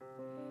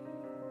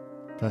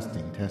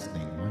Testing,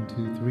 testing. 1,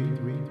 2, 3, 3,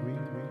 3, 3,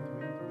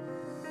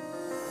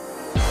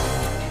 3.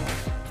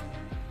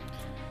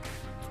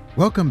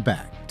 Welcome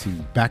back to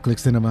Backlick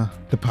Cinema,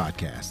 the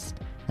podcast.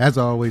 As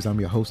always, I'm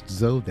your host,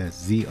 Zo, that's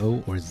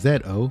Z-O or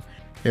Z-O,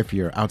 if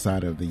you're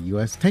outside of the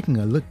U.S., taking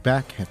a look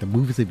back at the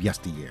movies of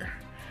yesteryear.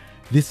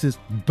 This is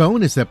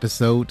bonus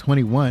episode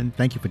 21.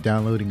 Thank you for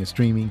downloading and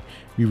streaming.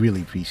 We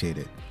really appreciate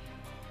it.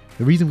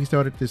 The reason we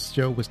started this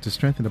show was to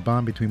strengthen the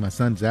bond between my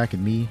son Zach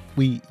and me.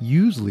 We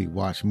usually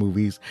watch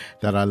movies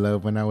that I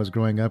loved when I was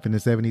growing up in the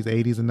 70s,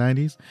 80s, and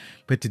 90s.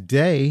 But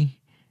today,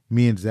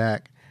 me and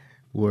Zach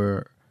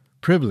were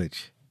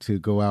privileged to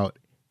go out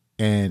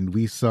and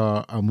we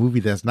saw a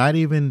movie that's not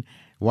even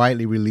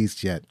widely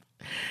released yet.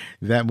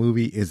 That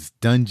movie is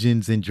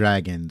Dungeons and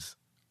Dragons: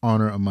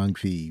 Honor Among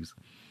Thieves.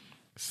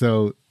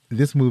 So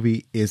this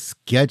movie is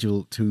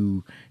scheduled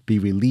to be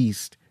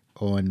released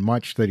on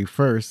March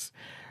 31st.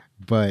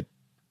 But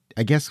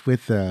I guess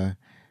with the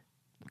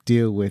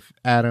deal with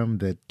Adam,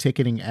 the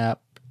ticketing app,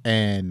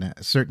 and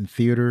certain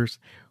theaters,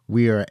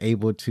 we are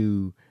able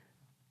to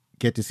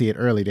get to see it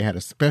early. They had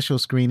a special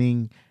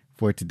screening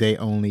for today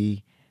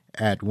only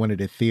at one of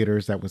the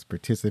theaters that was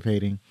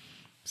participating.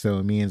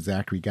 So me and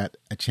Zachary got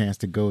a chance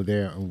to go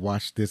there and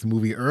watch this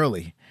movie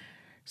early.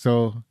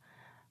 So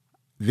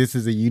this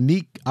is a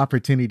unique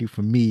opportunity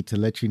for me to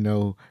let you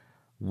know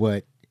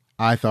what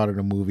I thought of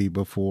the movie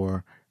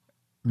before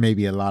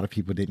maybe a lot of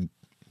people didn't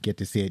get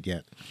to see it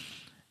yet.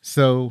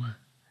 So,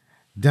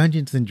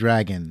 Dungeons and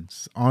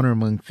Dragons: Honor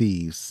Among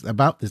Thieves.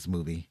 About this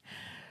movie,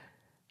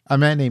 a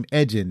man named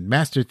Edgin,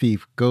 Master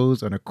Thief,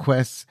 goes on a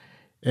quest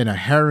in a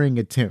harrowing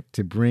attempt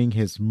to bring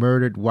his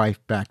murdered wife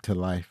back to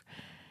life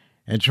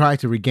and try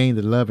to regain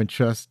the love and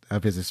trust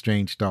of his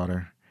estranged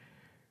daughter.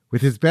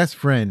 With his best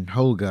friend,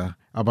 Holga,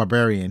 a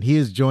barbarian, he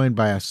is joined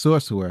by a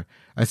sorcerer,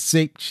 a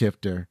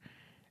shapeshifter,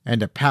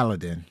 and a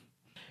paladin.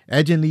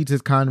 Edgin leads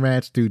his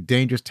comrades through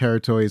dangerous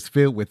territories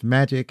filled with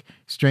magic,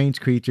 strange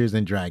creatures,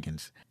 and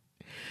dragons.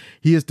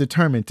 He is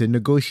determined to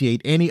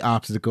negotiate any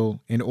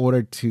obstacle in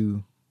order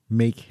to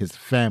make his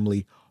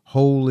family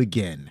whole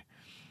again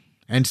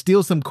and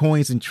steal some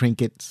coins and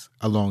trinkets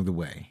along the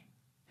way.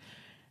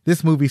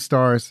 This movie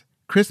stars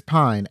Chris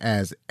Pine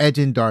as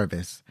Edgin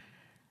Darvis,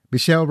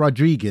 Michelle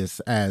Rodriguez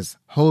as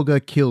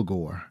Holga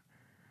Kilgore,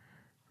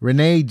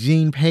 Renee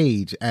Jean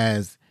Page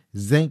as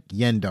Zenk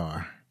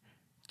Yendar,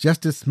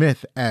 Justice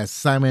Smith as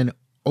Simon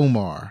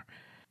Omar,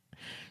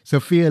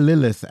 Sophia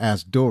Lillis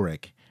as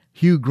Doric,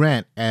 Hugh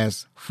Grant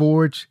as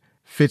Forge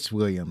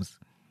Fitzwilliams,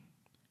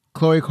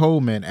 Chloe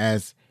Coleman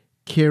as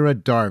Kira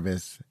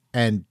Darvis,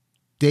 and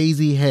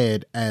Daisy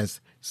Head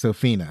as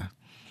Sophina.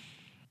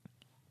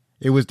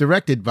 It was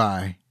directed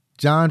by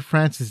John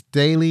Francis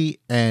Daly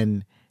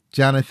and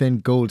Jonathan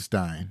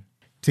Goldstein.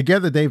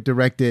 Together they've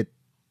directed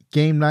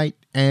Game Night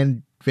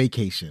and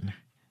Vacation.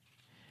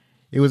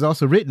 It was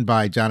also written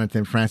by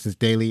Jonathan Francis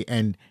Daly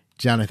and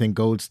Jonathan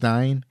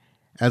Goldstein,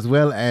 as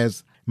well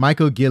as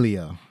Michael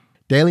Gillio.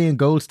 Daly and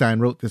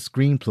Goldstein wrote the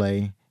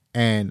screenplay,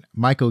 and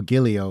Michael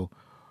Gillio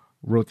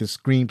wrote the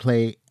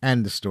screenplay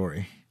and the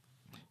story.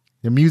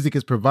 The music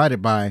is provided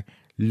by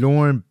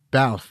Lorne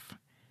Balfe,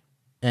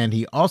 and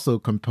he also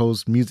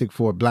composed music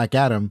for Black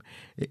Adam,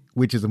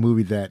 which is a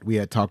movie that we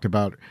had talked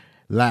about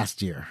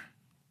last year.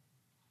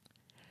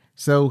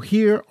 So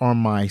here are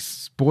my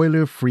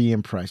spoiler-free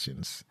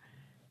impressions.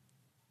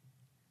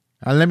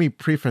 Let me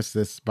preface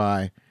this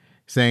by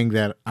saying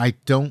that I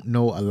don't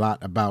know a lot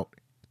about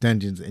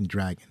Dungeons and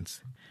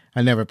Dragons.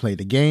 I never played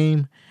the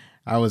game.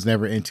 I was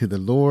never into the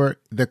lore.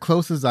 The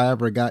closest I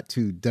ever got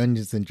to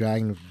Dungeons and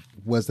Dragons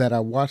was that I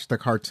watched the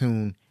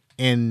cartoon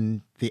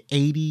in the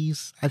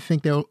 80s, I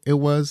think it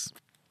was.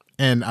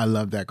 And I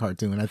loved that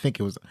cartoon. I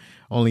think it was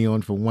only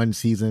on for one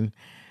season.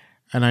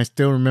 And I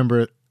still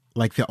remember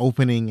like the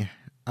opening,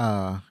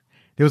 there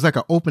was like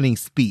an opening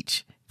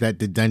speech that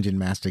the Dungeon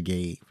Master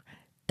gave.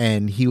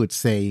 And he would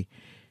say,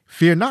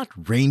 "Fear not,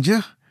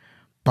 ranger,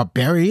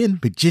 barbarian,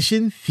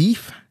 magician,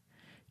 thief,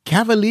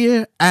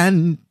 cavalier,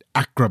 and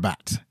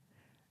acrobat."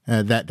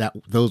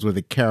 Those were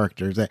the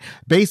characters.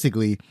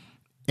 Basically,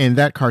 in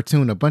that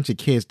cartoon, a bunch of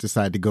kids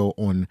decide to go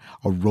on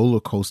a roller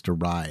coaster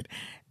ride.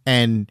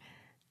 And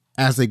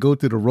as they go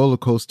through the roller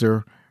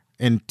coaster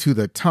into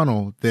the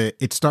tunnel,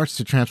 it starts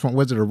to transform.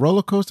 Was it a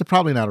roller coaster?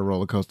 Probably not a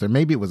roller coaster.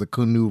 Maybe it was a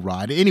canoe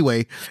ride.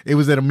 Anyway, it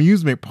was an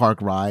amusement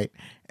park ride.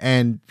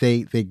 And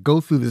they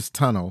go through this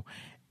tunnel.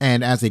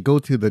 And as they go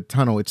through the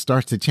tunnel, it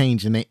starts to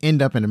change and they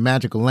end up in a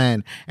magical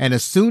land. And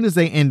as soon as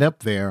they end up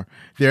there,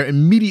 they're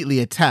immediately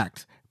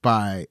attacked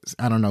by,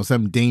 I don't know,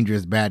 some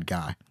dangerous bad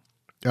guy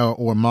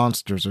or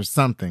monsters or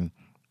something.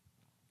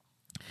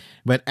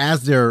 But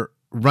as they're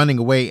running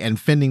away and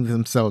fending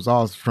themselves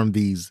off from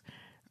these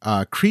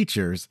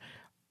creatures,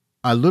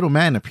 a little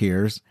man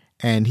appears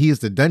and he is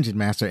the dungeon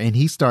master and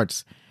he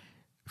starts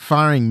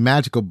firing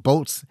magical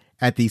bolts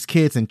at these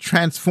kids and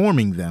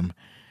transforming them.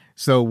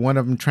 So one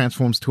of them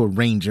transforms to a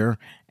ranger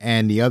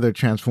and the other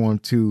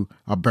transformed to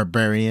a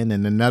barbarian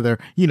and another,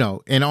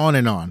 and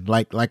on,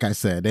 like I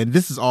said. And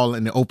this is all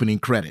in the opening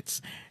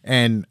credits.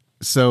 And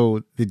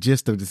So the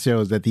gist of the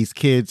show is that these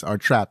kids are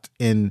trapped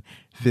in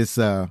this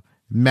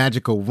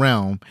magical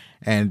realm,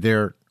 and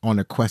they're on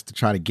a quest to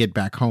try to get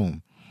back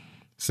home.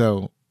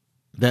 So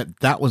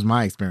that was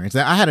my experience.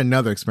 I had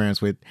another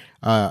experience with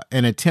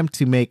an attempt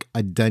to make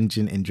a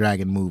Dungeon and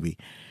Dragon movie.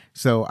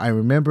 So I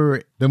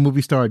remember the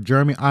movie starred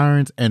Jeremy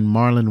Irons and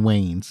Marlon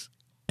Wayans,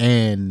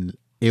 and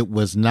it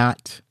was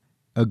not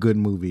a good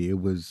movie. It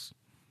was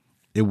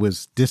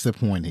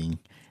disappointing,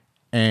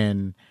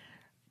 and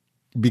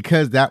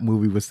because that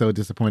movie was so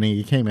disappointing,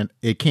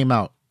 it came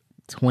out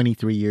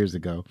 23 years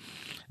ago.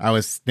 I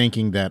was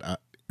thinking that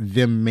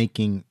them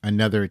making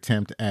another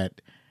attempt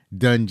at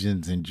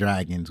Dungeons and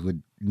Dragons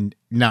would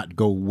not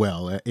go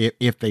well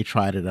if they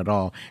tried it at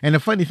all. And the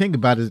funny thing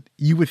about it is,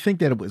 you would think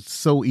that it was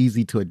so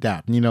easy to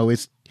adapt.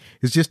 It's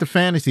just a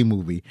fantasy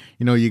movie.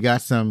 You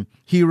got some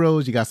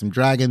heroes, you got some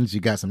dragons, you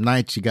got some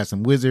knights, you got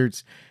some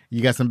wizards,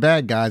 you got some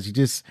bad guys. You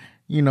just,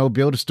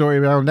 build a story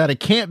around that. It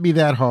can't be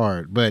that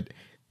hard, but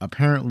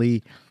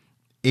apparently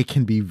it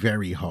can be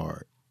very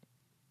hard.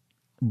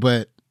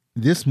 But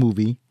this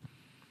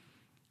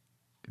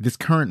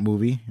current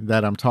movie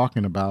that I'm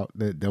talking about,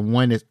 the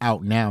one that's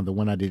out now, the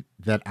one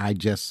that I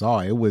just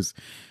saw,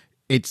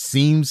 it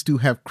seems to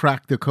have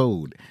cracked the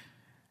code.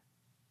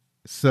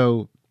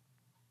 So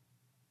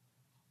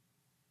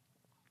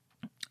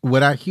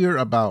what I hear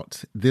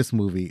about this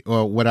movie,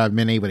 or what I've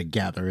been able to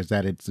gather, is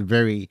that it's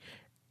very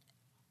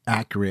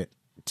accurate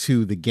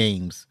to the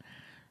games.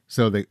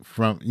 So the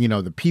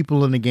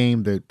people in the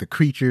game, the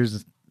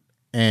creatures,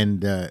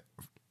 and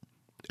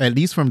at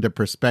least from the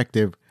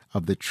perspective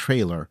of the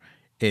trailer,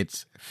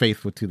 it's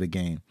faithful to the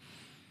game.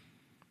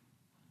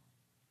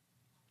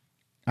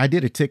 I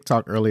did a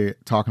TikTok earlier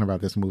talking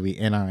about this movie,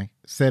 and I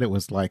said it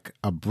was like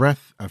a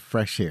breath of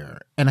fresh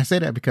air. And I say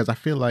that because I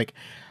feel like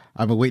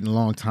I've been waiting a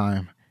long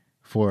time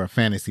for a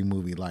fantasy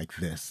movie like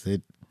this.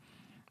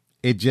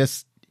 It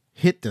just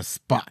hit the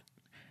spot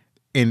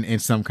in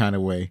some kind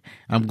of way.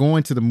 I'm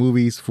going to the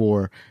movies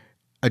for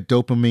a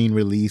dopamine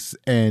release,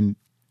 and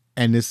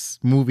this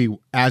movie,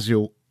 as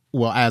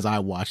I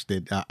watched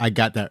it, I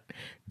got that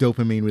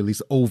dopamine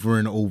release over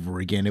and over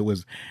again. It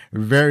was a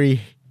very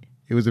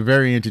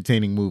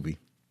entertaining movie.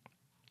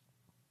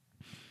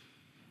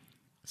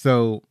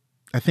 So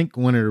I think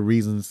one of the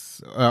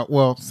reasons,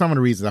 some of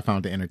the reasons I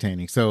found it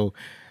entertaining. So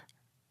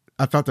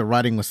I thought the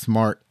writing was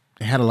smart.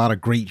 It had a lot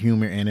of great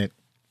humor in it.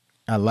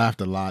 I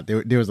laughed a lot.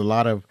 There was a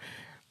lot of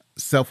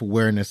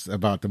self-awareness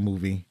about the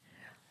movie,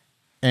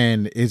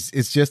 and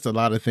it's just a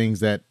lot of things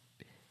that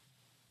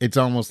it's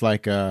almost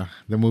like the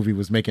movie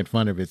was making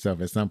fun of itself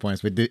at some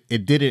points, but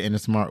it did it in a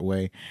smart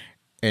way,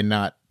 and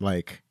not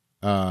like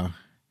and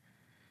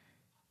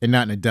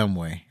not in a dumb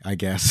way, I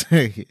guess.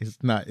 It's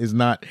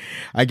not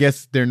I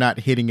guess they're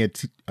not hitting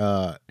it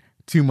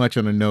too much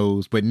on the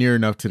nose, but near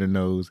enough to the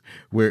nose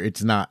where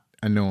it's not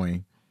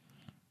annoying.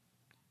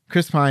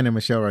 Chris Pine and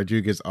Michelle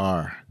Rodriguez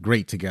are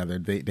great together.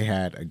 They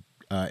had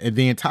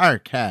the entire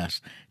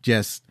cast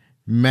just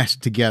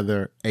meshed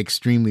together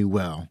extremely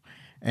well,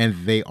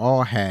 and they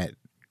all had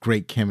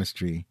great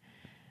chemistry.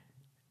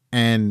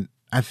 And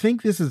I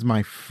think this is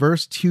my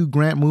first Hugh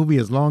Grant movie,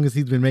 as long as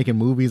he's been making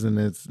movies, and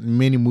as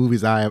many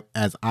movies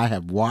as I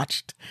have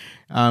watched.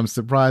 I'm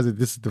surprised that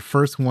this is the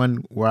first one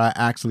where I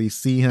actually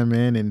see him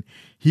in, and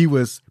he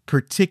was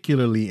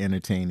particularly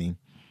entertaining.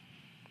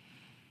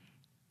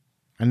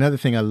 Another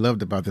thing I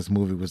loved about this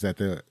movie was that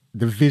the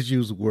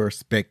visuals were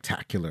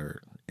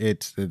spectacular. The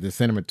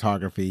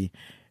cinematography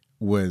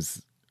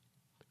was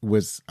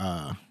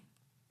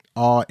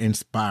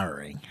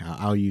awe-inspiring.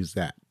 I'll use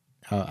that.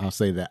 I'll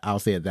say that. I'll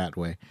say it that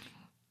way.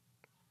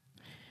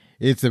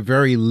 It's a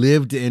very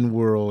lived-in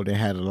world. It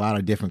had a lot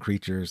of different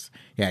creatures.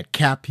 It had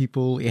cat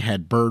people. It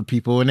had bird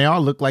people, and they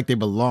all look like they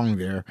belong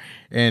there,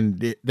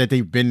 and that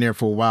they've been there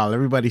for a while.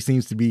 Everybody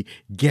seems to be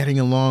getting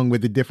along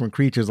with the different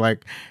creatures.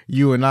 Like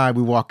you and I,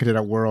 we walk into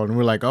that world, and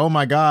we're like, "Oh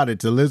my God,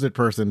 it's a lizard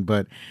person!"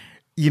 But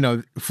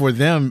for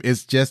them,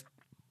 it's just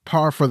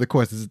par for the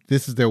course.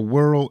 This is their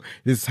world.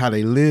 This is how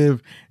they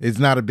live. It's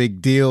not a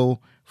big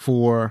deal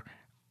for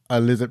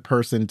a lizard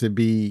person to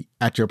be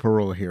at your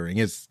parole hearing.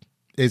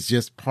 It's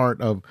just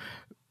part of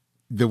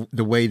the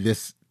way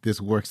this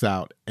works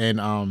out.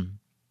 And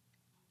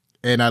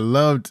I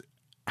loved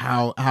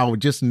how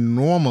just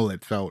normal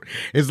it felt.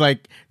 It's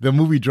like the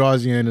movie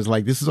draws you in. It's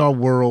like, this is our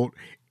world.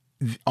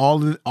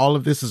 All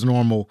of this is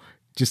normal.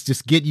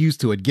 Just get used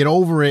to it. Get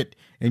over it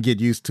and get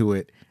used to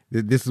it.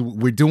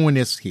 We're doing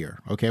this here.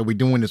 Okay. We're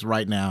doing this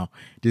right now.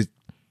 Just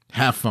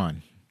have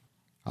fun.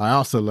 I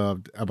also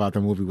loved about the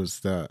movie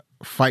was the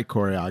fight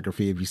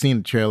choreography. If you've seen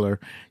the trailer,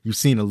 you've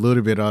seen a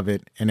little bit of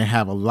it, and they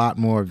have a lot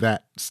more of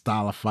that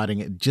style of fighting.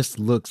 It just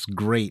looks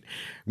great.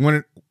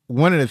 One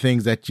of the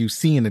things that you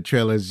see in the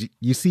trailer is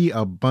you see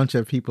a bunch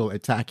of people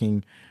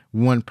attacking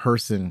one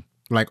person,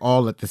 like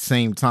all at the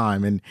same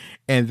time,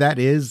 and that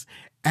is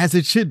as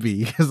it should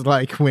be. It's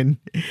like when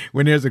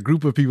there's a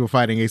group of people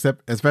fighting,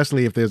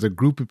 especially if there's a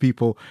group of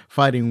people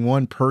fighting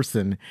one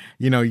person,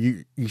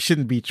 you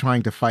shouldn't be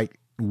trying to fight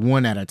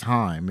one at a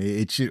time.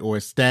 It should, or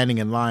standing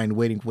in line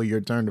waiting for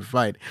your turn to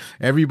fight.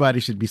 Everybody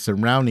should be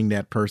surrounding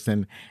that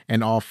person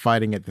and all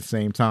fighting at the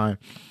same time.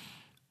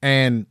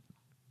 And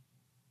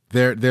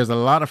there's a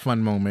lot of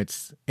fun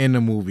moments in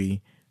the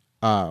movie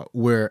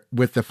where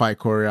with the fight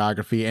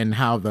choreography and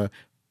how the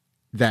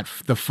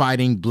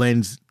fighting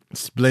blends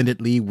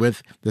splendidly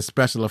with the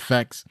special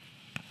effects.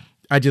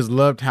 I just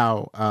loved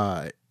how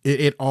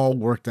it all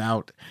worked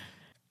out.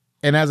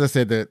 And as I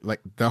said,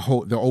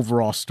 the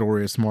overall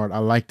story is smart. I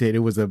liked it. It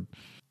was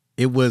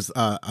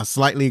a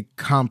slightly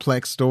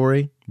complex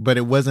story, but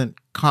it wasn't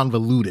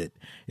convoluted.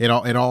 It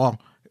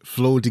all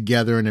flowed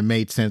together, and it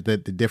made sense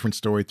that the different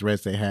story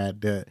threads they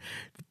had, the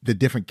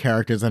different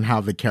characters and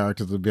how the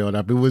characters were built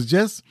up. It was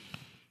just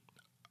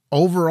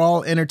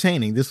overall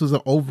entertaining. This was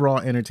an overall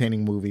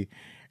entertaining movie,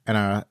 and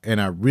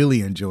I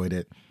really enjoyed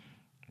it.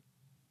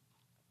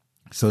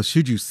 So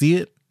should you see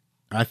it?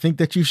 I think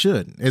that you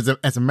should.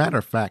 As a matter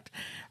of fact,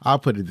 I'll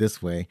put it this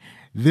way.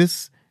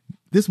 This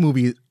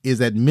movie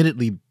is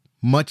admittedly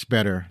much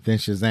better than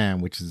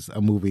Shazam, which is a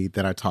movie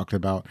that I talked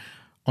about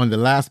on the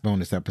last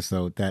bonus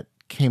episode that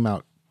came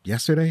out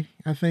yesterday,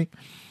 I think.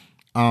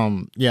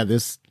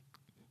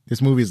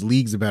 This movie is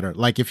leagues better.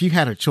 Like, if you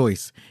had a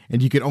choice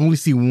and you could only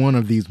see one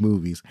of these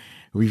movies,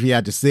 or if you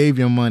had to save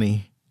your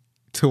money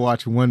to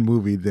watch one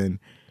movie, then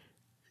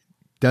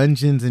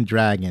Dungeons and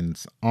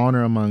Dragons,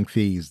 Honor Among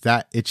Thieves,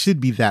 that it should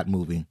be that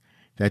movie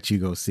that you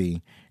go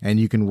see, and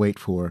you can wait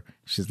for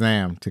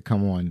Shazam to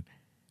come on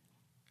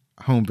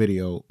home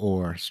video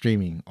or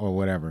streaming or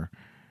whatever.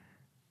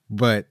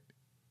 But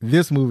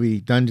this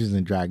movie, Dungeons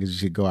and Dragons, you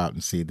should go out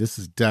and see. This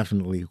is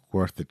definitely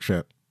worth the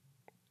trip.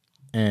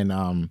 And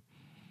I'm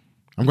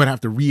going to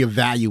have to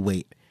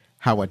reevaluate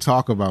how I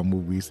talk about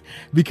movies,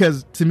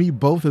 because to me,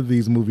 both of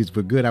these movies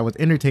were good. I was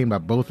entertained by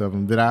both of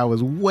them, that I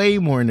was way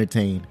more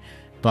entertained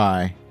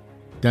by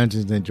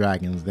Dungeons and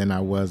Dragons than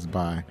I was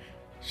by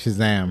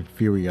Shazam!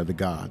 Fury of the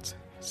Gods.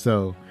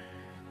 So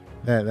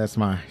that's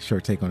my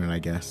short take on it, I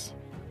guess.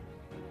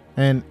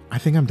 And I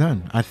think I'm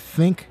done. I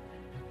think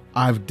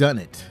I've done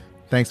it.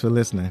 Thanks for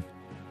listening.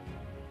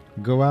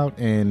 Go out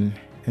and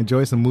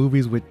enjoy some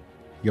movies with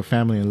your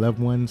family and loved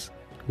ones.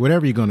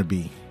 Whatever you're going to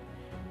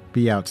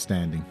be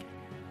outstanding.